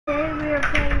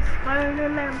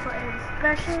remember a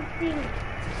special thing.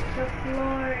 The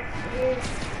floor is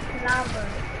lava.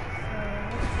 So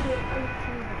let's get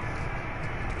into this.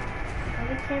 And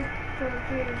we can't go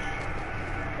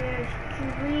there's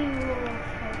 3 rules.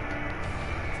 So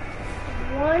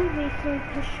 1, we can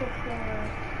push the floor.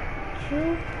 2,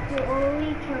 we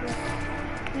only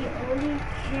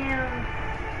can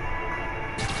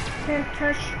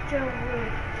touch the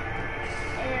roof.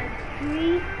 And 3,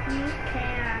 you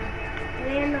can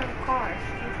land on cars.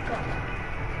 Let's go.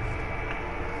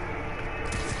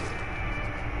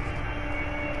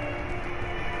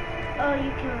 Oh,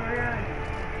 you can run.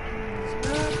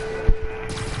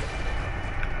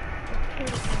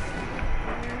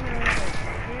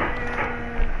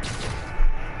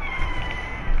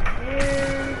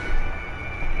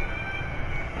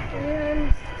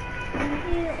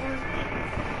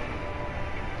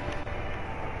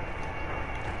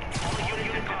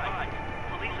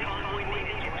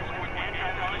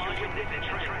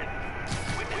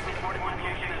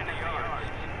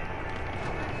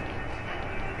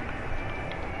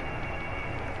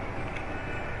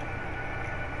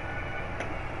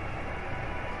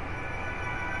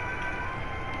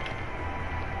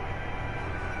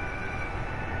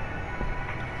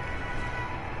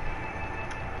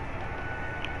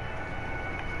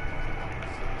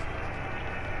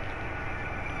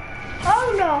 Oh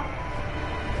no!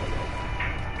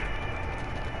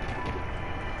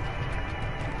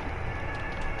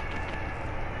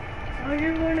 I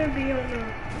just want to be on the...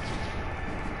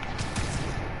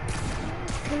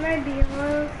 Can I be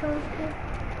on something?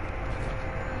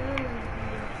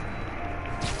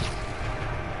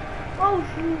 Oh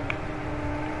shoot!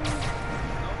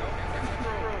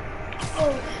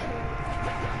 Oh shoot!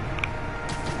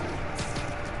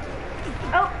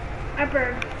 Oh! I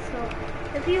burned, so...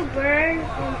 If you burn,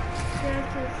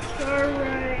 there's a star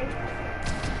right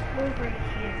over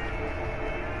here.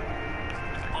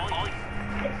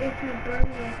 If you burn,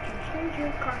 you have to change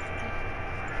your costume.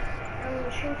 I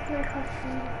will change my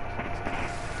costume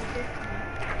to this one.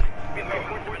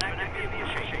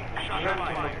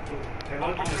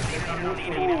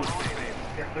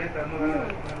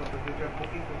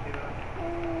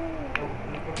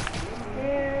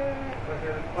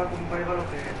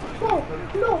 Oh,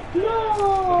 no, no!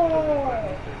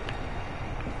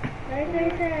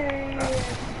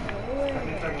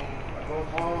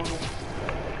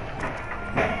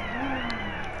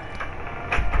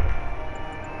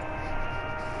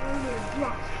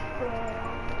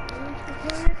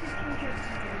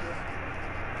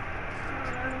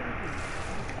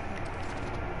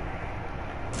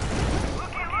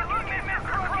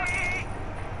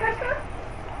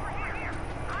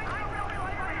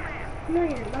 No,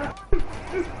 you're not.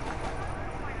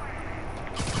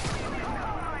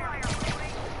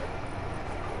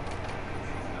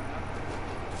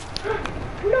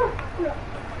 No, no.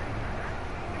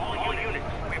 All units,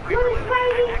 we No, he's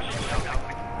fighting. action showdown.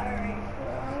 Alright, so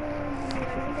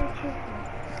I need to choose one.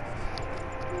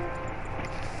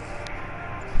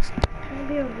 Can it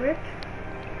be a rip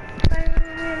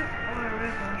Spider-Man or a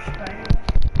regular Spider-Man?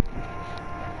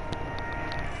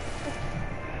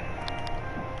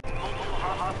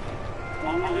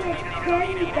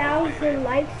 10,000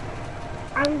 likes,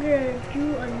 I'm gonna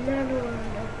do another one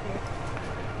of this.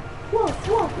 Whoa,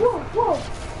 whoa, whoa, whoa!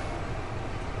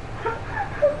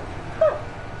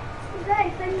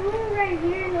 Guys, I'm going right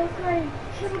here and also I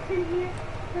jumped in here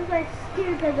because I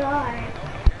scared the guy.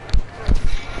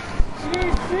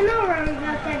 There's no round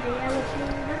about that mission.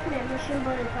 That's my mission,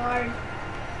 but it's hard.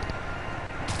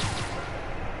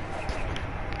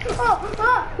 Oh,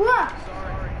 what?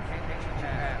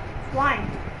 Why?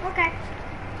 Okay.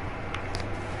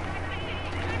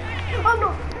 Oh no!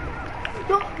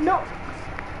 No, no!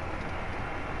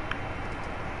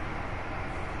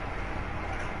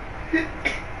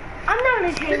 I'm not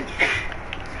gonna change.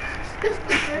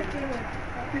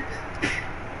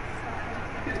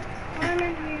 I'm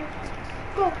in here.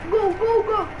 Go, go, go,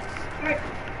 go! Alright.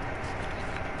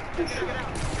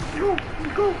 Go,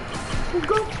 go,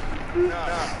 go!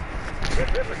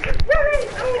 Run!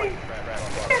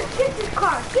 Get this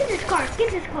car! Get this car! Get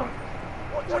this car!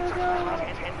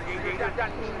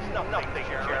 Nothing,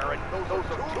 Jared. Those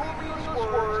are 2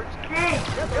 meaningless words. Hey!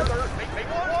 Together, make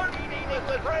 1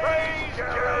 meaningless phrase,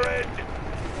 Jared.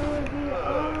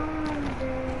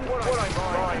 What I'm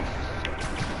trying.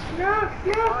 No!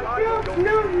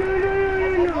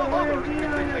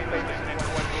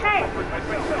 Hey!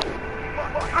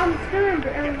 I'm doing the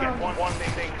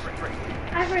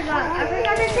I forgot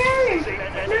to tell him!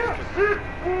 No!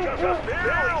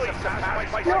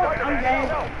 No, I'm dead.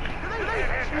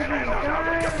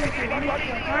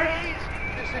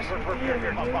 I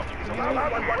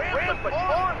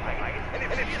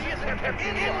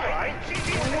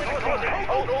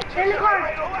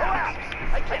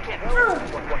can't tell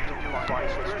what to do, fine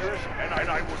sisters, and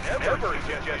I would never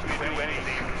suggest you do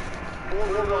anything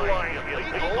borderline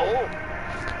illegal.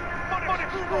 But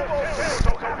if you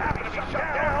so happen to be shut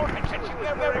down, and since you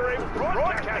never able to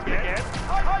broadcast again,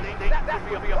 I think that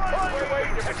would be a fun way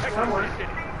to protect our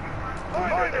city.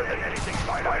 Farther than anything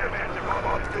Spider-Man's ever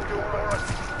about to do for us.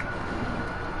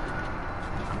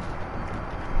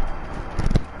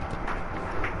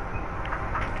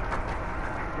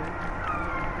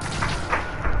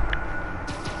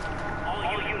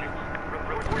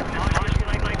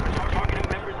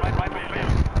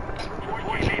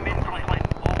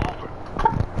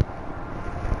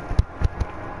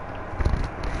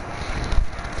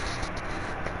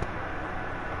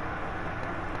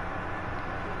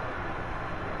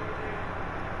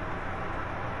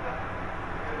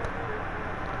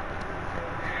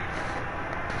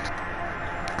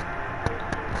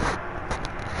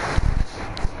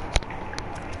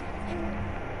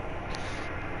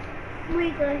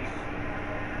 Wait, guys.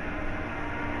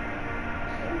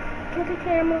 Get the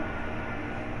camera.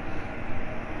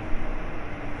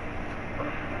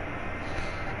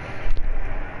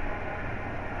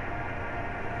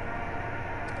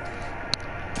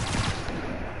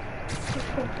 Let's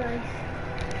go, guys.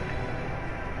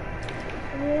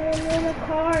 We're in a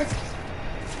car.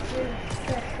 We're in a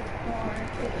special car.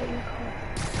 We're in a car.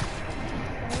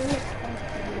 I'm in a car.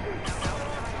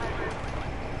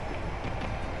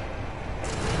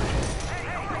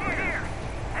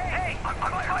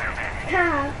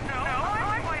 Yeah.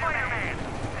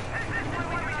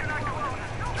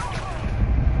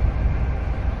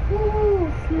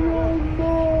 Ooh, slow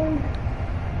mo.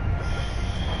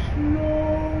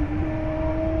 Slow mo.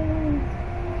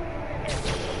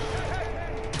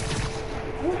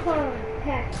 Look on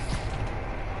pet.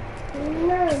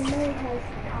 No, no has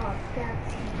top.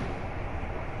 That's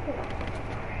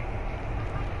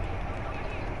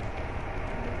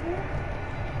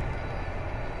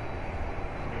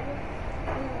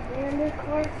in the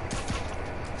car.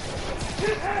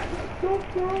 No.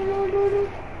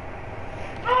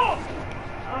 Oh!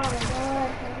 Oh my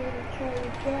gosh, I need to try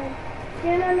again.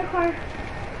 Get on the car.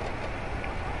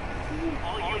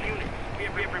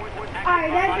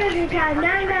 Alright, that's every time.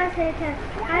 Now I'm gonna say 10.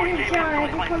 I didn't show, I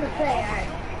just want to play. Alright.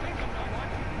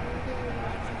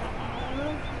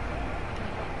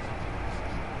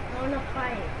 I want to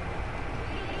fight.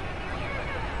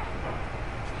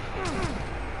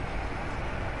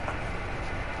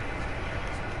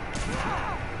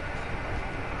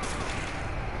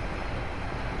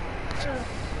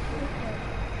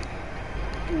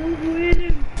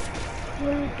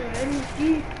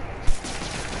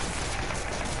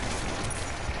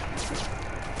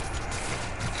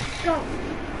 Go.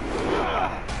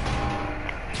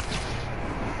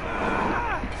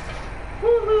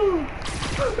 Woohoo!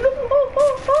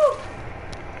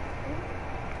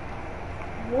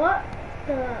 What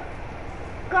the?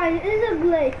 Guys, it's a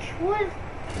glitch.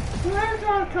 What's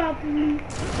on top of me?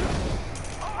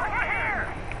 Over here!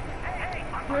 Hey,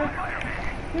 I'm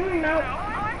Spider-Man. No.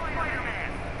 I'm Spider-Man.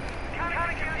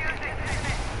 Gotta kill you.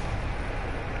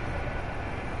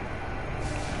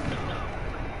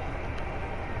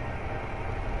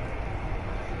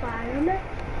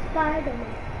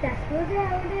 Spider-Man. That's what it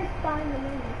is,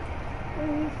 Spider-Man. When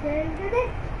he saved the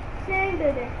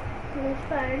day. When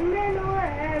Spider-Man or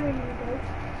wherever he goes,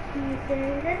 he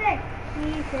saved the day.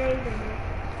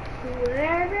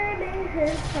 Whoever makes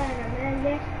him Spider-Man,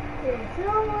 yeah, it's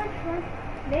so much fun.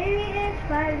 Maybe it's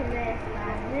Spider-Man.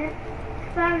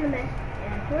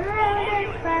 Yeah, whatever it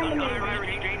is, Spider-Man.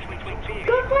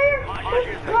 Go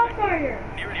fire!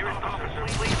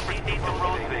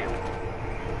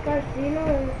 Guys, do you know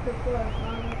what's the floor?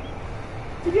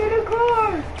 Get a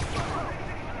car!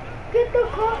 Get the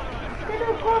car!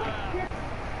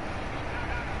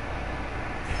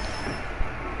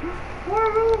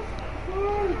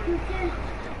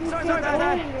 You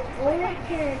only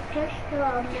can push the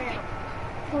map.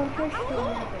 Don't push the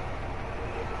map.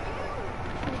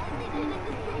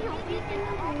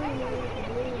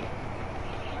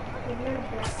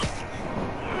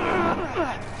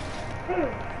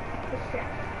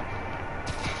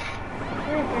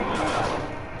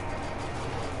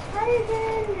 How do you get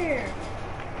in there?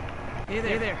 Hey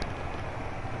there.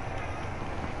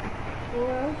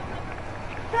 Well,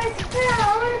 guys, I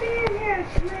want to be in here.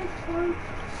 It's nice one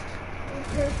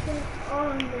person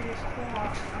on this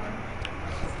clock.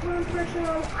 One person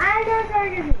on. I know it's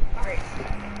already me. Alright.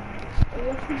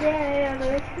 What's today? I'm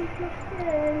going to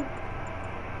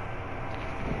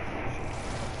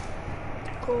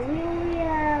cool. We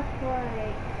have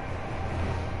like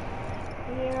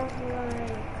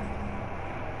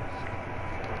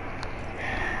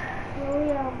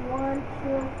 1,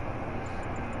 2,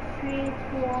 3,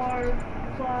 4,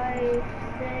 5,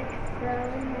 6,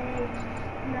 7, 8,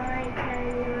 9, 10,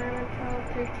 11, 12,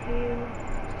 13,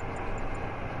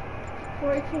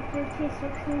 14, 15,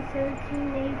 16,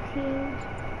 17, 18.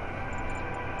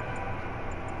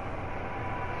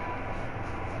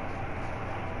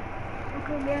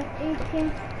 Okay, we have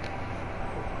 18.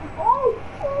 Oh!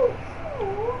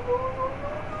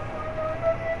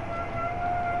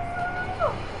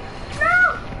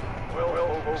 Well,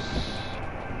 folks.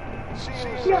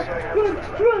 Seems like I have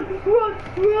Run!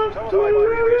 Some of my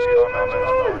previous comments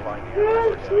on finding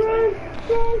advertising.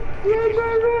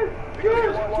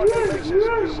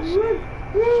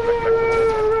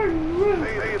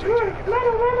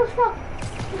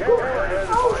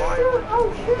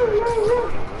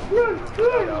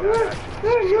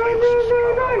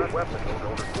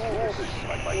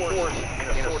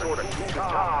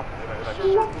 Stop!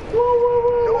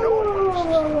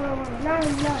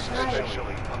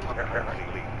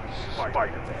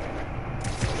 Spider-Man.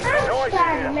 I'm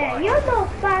Spider-Man. You're no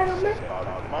Spider-Man.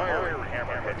 Admire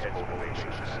Hammerhead's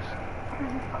motivations.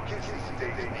 Kids these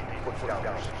days need put down.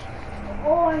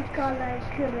 Oh, I got like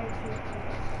good idea.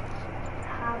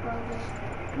 How about this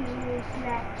being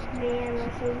black man or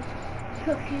some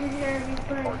confuse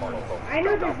everybody? I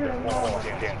know this is a law.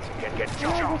 Get I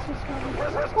know this is coming.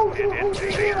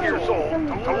 8 years old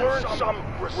to learn some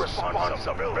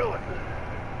responsibility.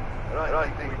 And I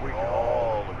think we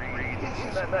all agree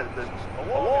these methods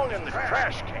belong in the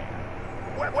trash can.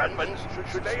 Weapons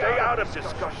should stay out of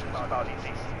discussions about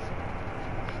these.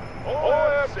 All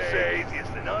I'm saying is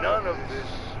that none of this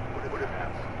would have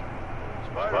happened.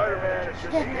 Spider-Man just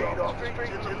stayed off the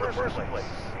streets in the first place.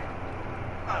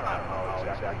 I don't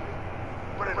know exactly,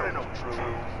 but I know true.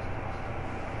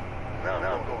 Now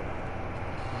I'm going.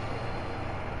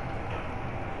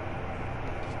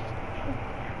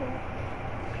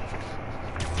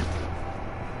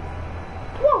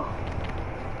 Whoa!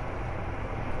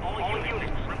 All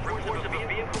units, reports of a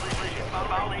vehicle collision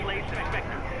following late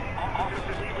inspector.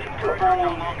 Officers please encourage no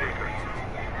longer.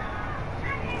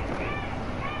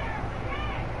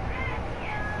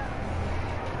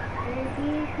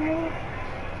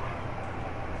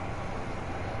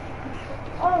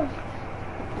 Oh,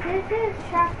 this is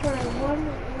chapter 1.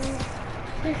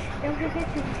 Don't we get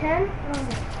to 10? Don't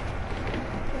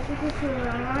we get to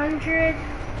 100?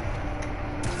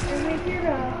 Then we get a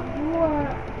more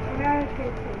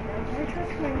rapid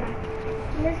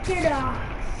let's get a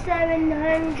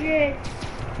 700,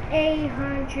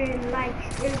 800 likes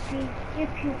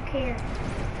if you care.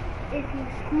 If you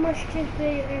smush this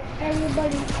video, if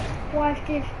everybody watched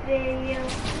this video,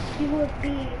 you would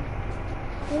be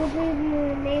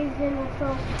amazing. So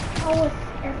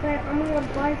I'm gonna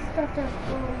buy stuff that's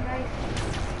really nice.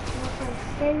 I'm gonna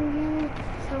send you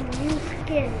some new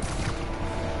skins.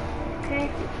 Okay?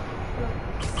 So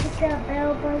hit that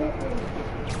bell button and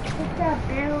hit that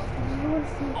bell and you will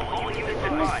see something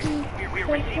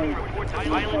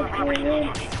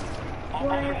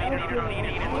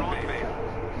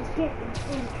Let's get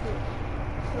into it.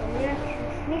 So we have to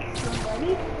sneak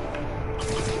somebody.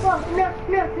 Oh, no.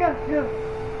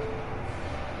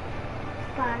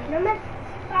 Spider-Man.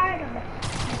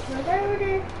 That's whatever it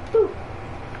is.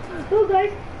 Ooh,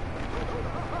 guys.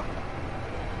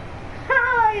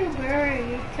 How you bird?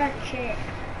 You touch it.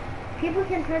 People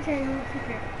can touch it and don't keep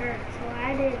it hurt, so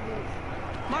I did this.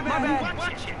 My bad.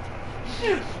 Watch it.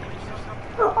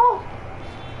 Oh!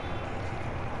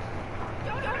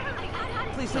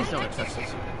 Please don't touch this.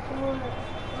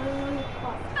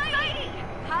 Spidey!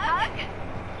 Hug?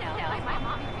 No, my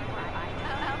mom is you.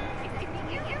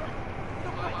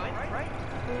 Right?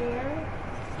 Yeah.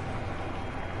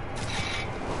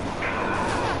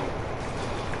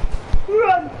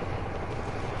 Run!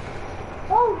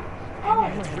 Oh!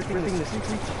 Everything the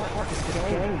streets apart is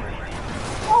getting angry.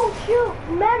 Oh shoot!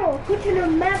 Metal! Go to the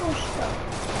metal stuff.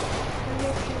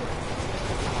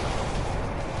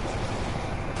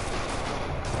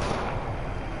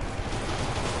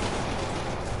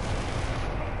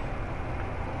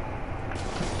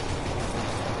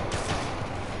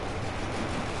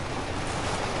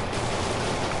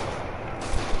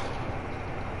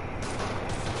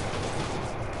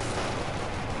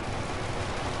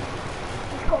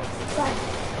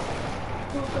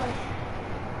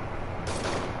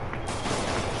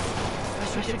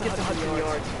 I should get to Hudson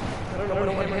Yards. I don't know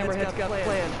what Hammerhead's got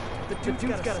planned. The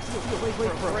dude's got a steal plate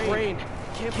for a brain.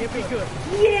 Can't be good.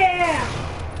 Yeah!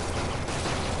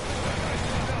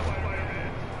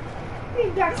 We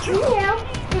got you now.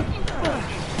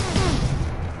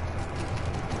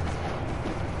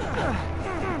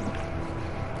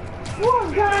 Come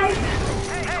on, guys.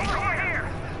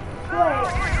 Wait.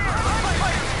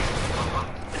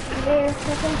 There's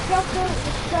some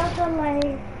stuff on my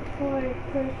for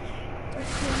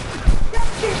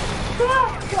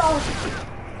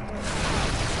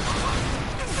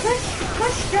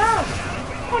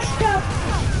push down.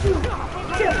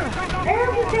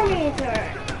 There's the Terminator.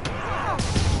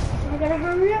 I gotta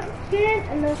hurry up, get in,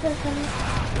 and then there's some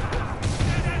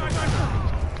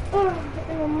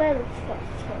little metal stuff,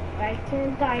 so I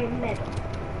can buy metal.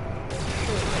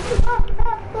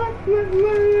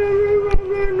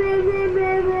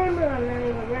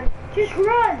 Just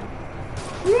run!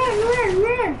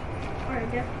 Run!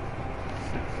 Alright, there.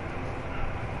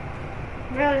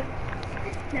 Really?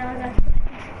 Now that's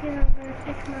I'm gonna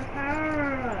fix my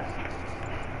car.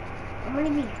 I'm gonna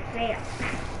be fast.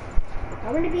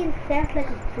 I'm gonna be fast like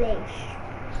a flash.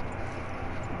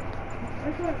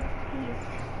 Which one is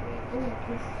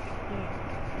this?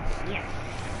 Yes.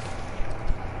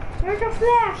 There's a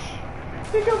flash!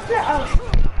 Oh.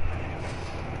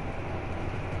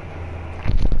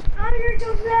 Oh, there's a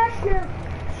flash now!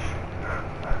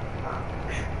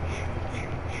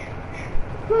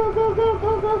 Go!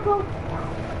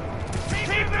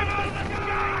 Keep them out of the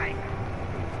sky!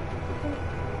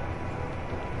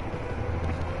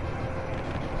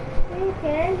 You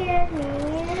can get me,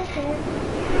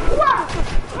 Whoa!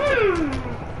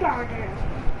 Starter.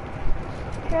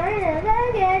 Trying to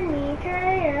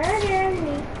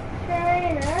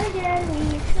get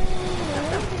me.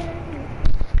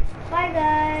 Bye,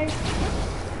 guys.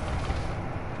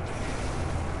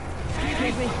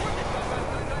 Excuse me.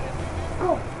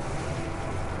 Go.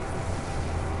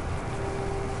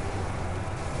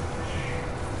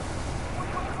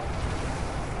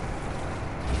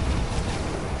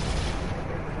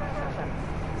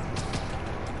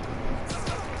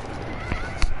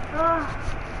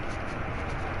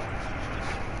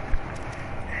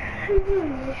 I'm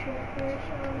doing this one first.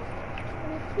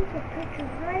 Let's take a picture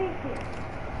right here.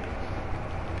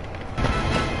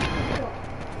 So,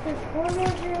 this one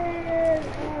of it,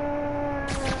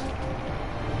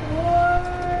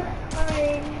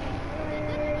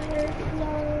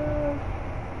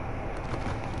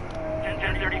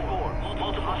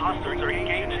 Multiple hostiles are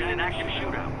engaged in an active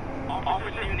shootout.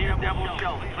 Officer, you need a devil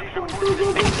shell. Please report to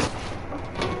the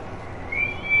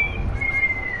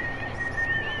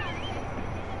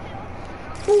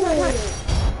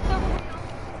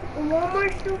one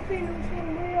more stupid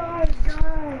and we are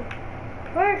done.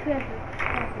 First, we have to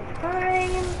stop this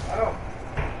time. Go.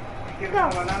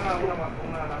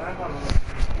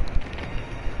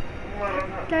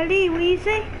 Daddy, what do you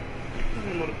say?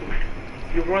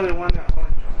 Your brother won that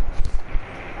one.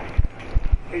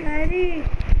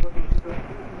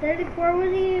 Daddy, where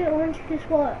was the orange kiss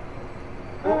what?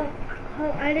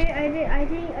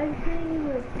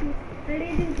 I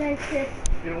didn't do that shit.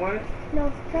 You don't want it?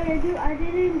 No, I didn't do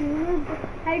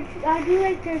it. I do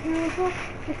like this and also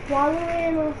to swallow it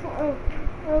and also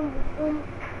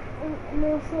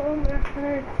it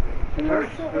hurts.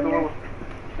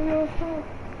 And also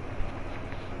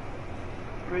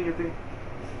What do you think?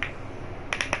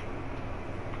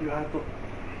 You have to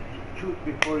chew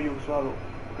before you swallow,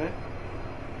 okay?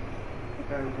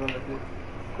 Okay, go like this.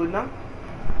 Good now?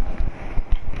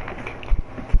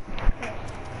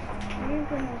 you're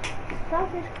gonna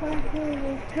stop this country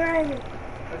and turn it.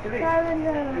 Actually,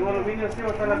 you want to be así, va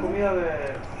a estar la comida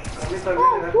de...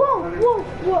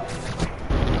 Whoa!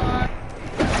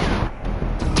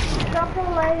 Drop the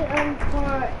light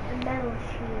for a metal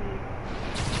sheet.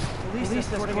 Police is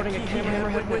reporting a key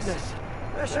hammerhead witness.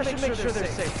 I should make sure they're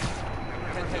safe.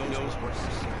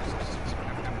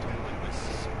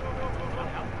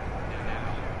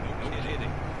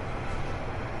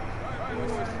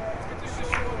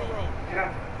 Mira,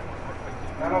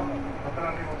 claro, no te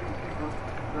la digo.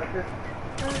 Gracias.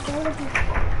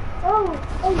 Oh,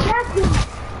 that's it.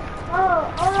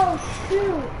 Oh,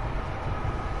 shoot.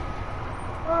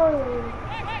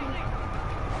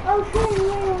 Oh, shoot,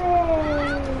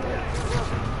 wait.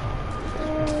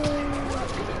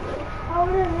 How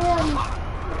did him?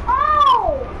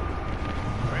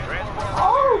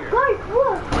 Oh, guys,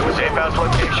 look. Safe house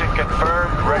location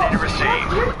confirmed, ready to receive.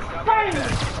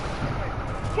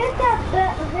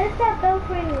 Hit that bell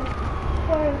for you.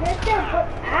 Hit that bell.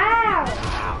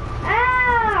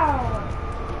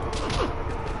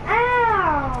 Ow!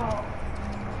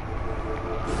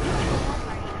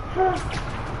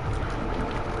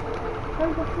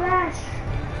 There's a flash.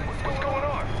 What's going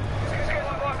on? These guys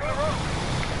are blocking the road.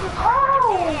 Oh!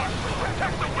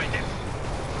 Protect the witness.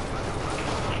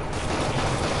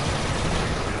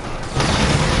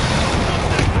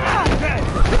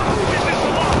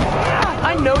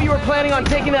 planning on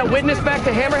taking that witness back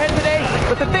to Hammerhead today,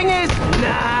 but the thing is,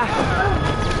 nah.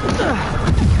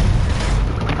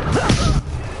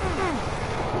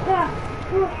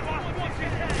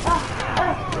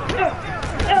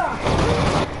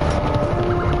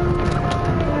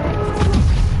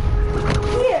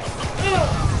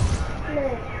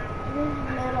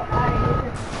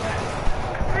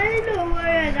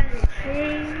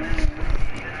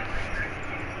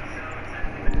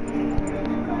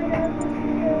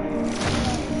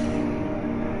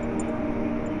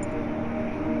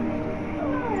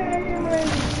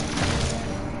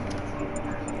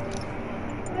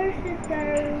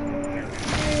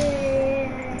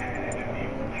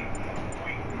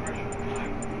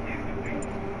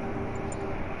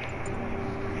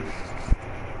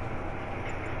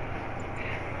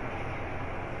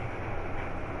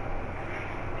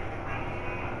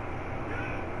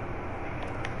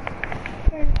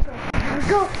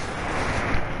 Go!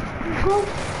 Go!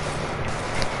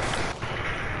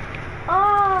 Oh!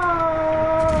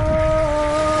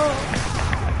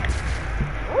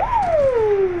 Ooh!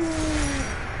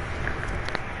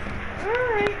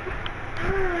 Alright.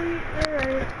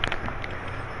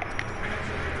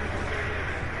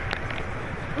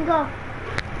 Go.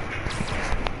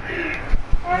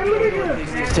 I'm gonna do it.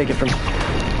 Let's take it from...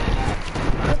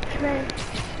 Okay.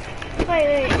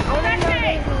 Wait. I wanna know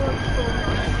these looks cool.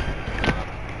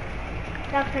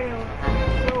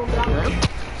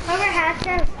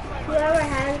 Whoever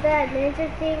has that ninja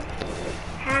thing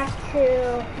has to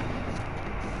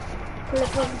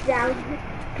flip them down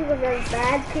to the very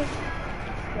bad piece.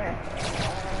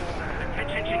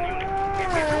 Attention unit.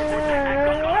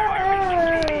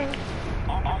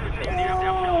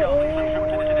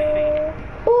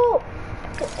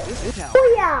 Oh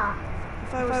yeah!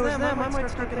 If I was them, I might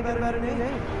start thinking about a new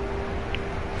name.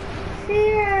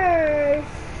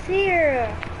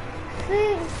 Sierra.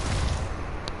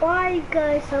 Bye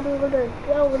guys, I'm gonna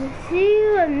go and see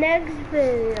you in the next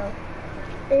video.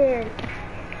 And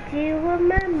do you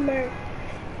remember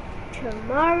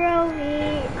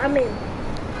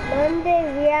Monday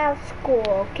we have school,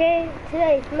 okay?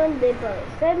 Today's Monday, but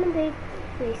 17th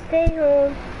we stay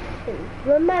home. And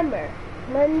remember,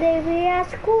 Monday we have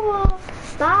school.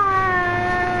 Bye!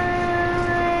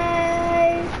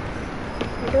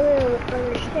 I don't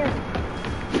understand.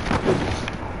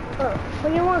 Oh, what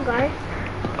do you want, guys?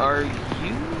 Are you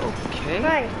okay?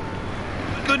 Hi.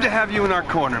 Good to have you in our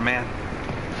corner, man.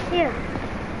 Yeah.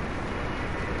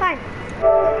 Bye.